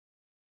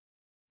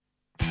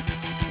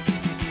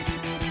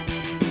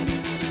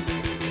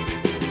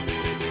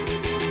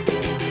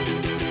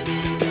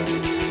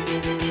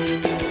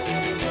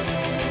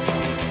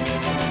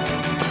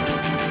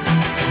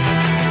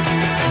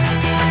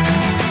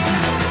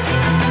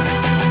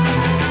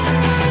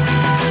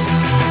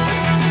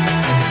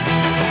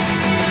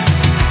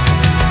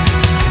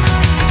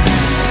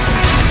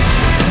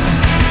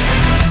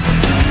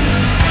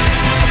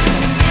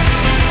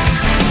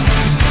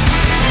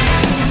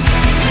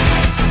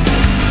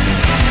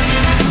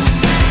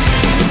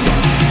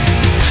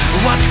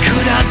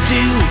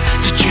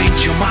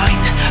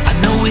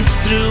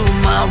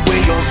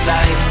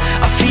life.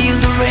 I feel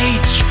the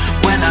rage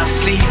when I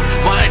sleep.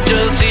 Why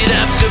does it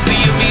have to be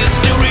a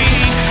mystery?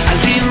 I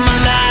live my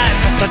life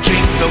as I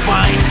drink the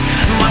wine.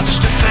 Much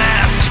too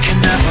fast, it can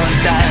never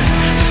last.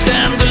 To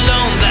stand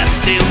alone, that's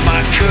still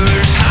my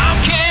curse. How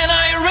can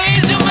I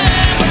erase your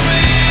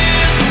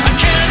memories? I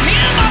can't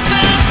hear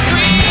myself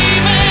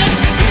screaming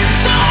in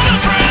total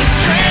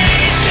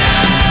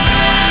frustration.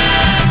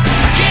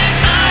 How can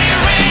I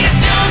erase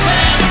your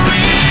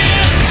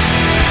memories?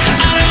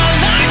 I don't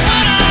like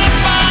what I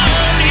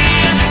found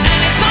here,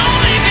 and it's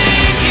only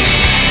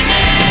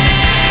beginning.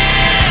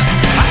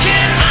 How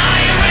can I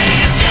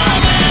erase your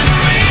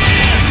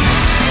memories?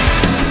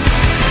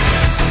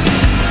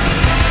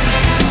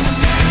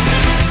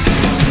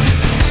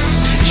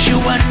 You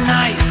were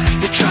nice,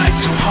 you tried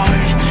so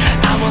hard.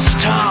 I was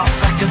tough,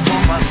 acting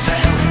for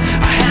myself.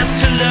 I had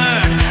to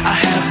learn, I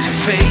had to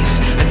face.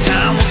 The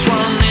time was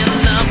running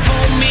out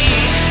for me.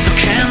 The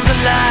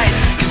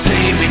candlelights can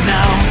save me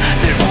now.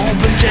 They're all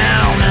burned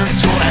down and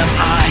so am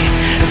I.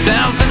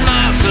 1,000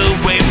 miles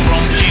away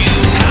from you.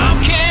 How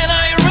can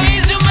I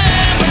erase your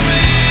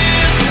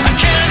memories? I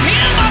can't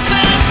hear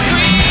myself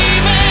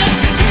screaming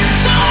in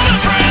total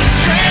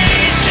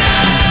frustration.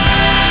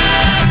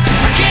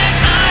 How can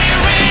I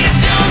erase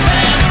your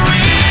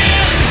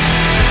memories?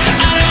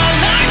 I don't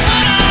like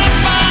what I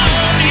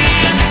found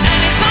here,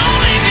 and it's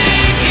only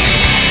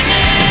beginning.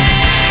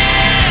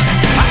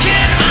 How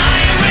can I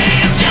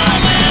erase your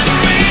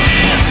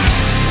memories?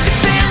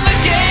 It's in the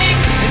game,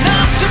 and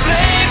I'm to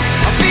blame.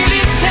 I feel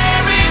it's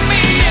tearing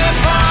me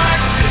apart.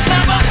 It's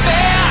never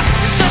fair,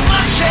 it's just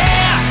my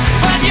share.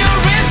 When you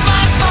rip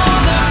my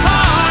soul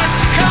apart,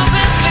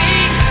 constantly,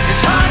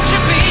 it's hard to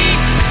be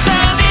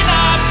standing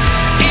up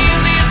in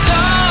this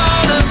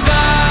lullaby.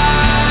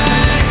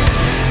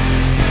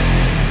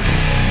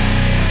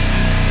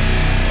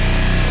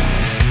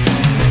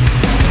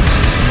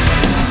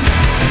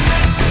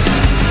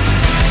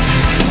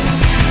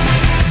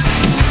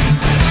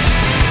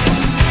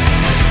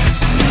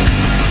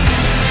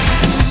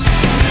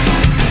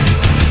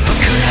 What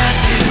could I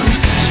do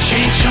to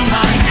change your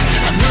mind?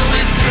 I know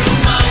it's through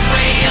my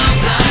way of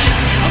life.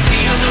 I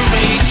feel the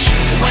rage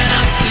when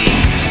I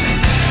sleep.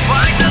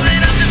 Why does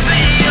it have to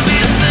be a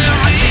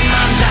mystery? In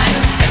my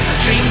life, as I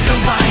drink the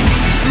wine,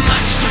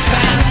 much too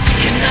fast, it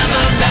can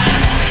never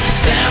last. To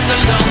stand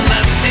alone,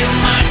 that's still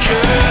my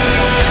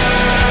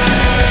curse.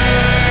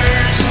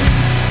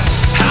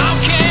 How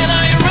can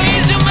I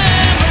erase your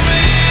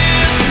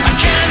memories? I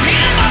can't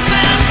hear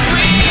myself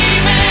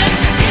screaming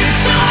in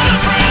total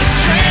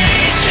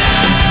frustration.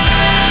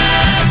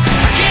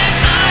 How can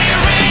I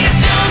erase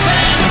your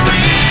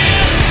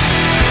memories?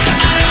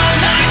 I don't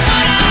like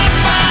what I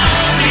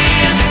found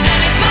here,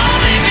 and it's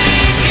only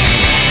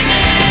beginning.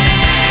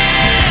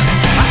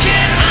 How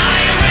can I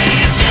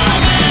erase your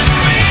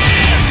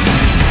memories?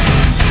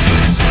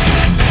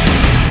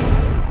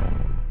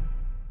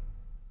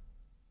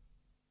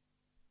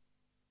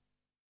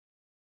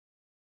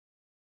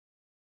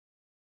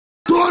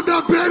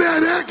 Toda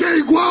perereca é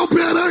igual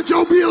perante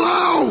ao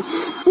Bilão.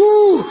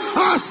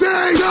 A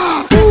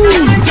senha.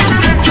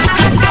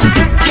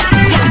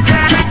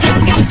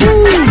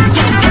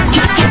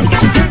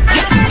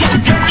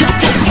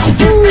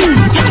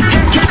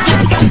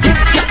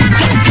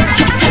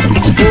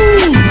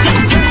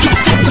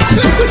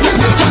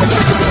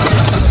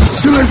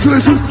 Silêncio,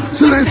 silêncio,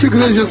 silêncio,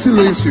 igreja,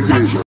 silêncio, igreja.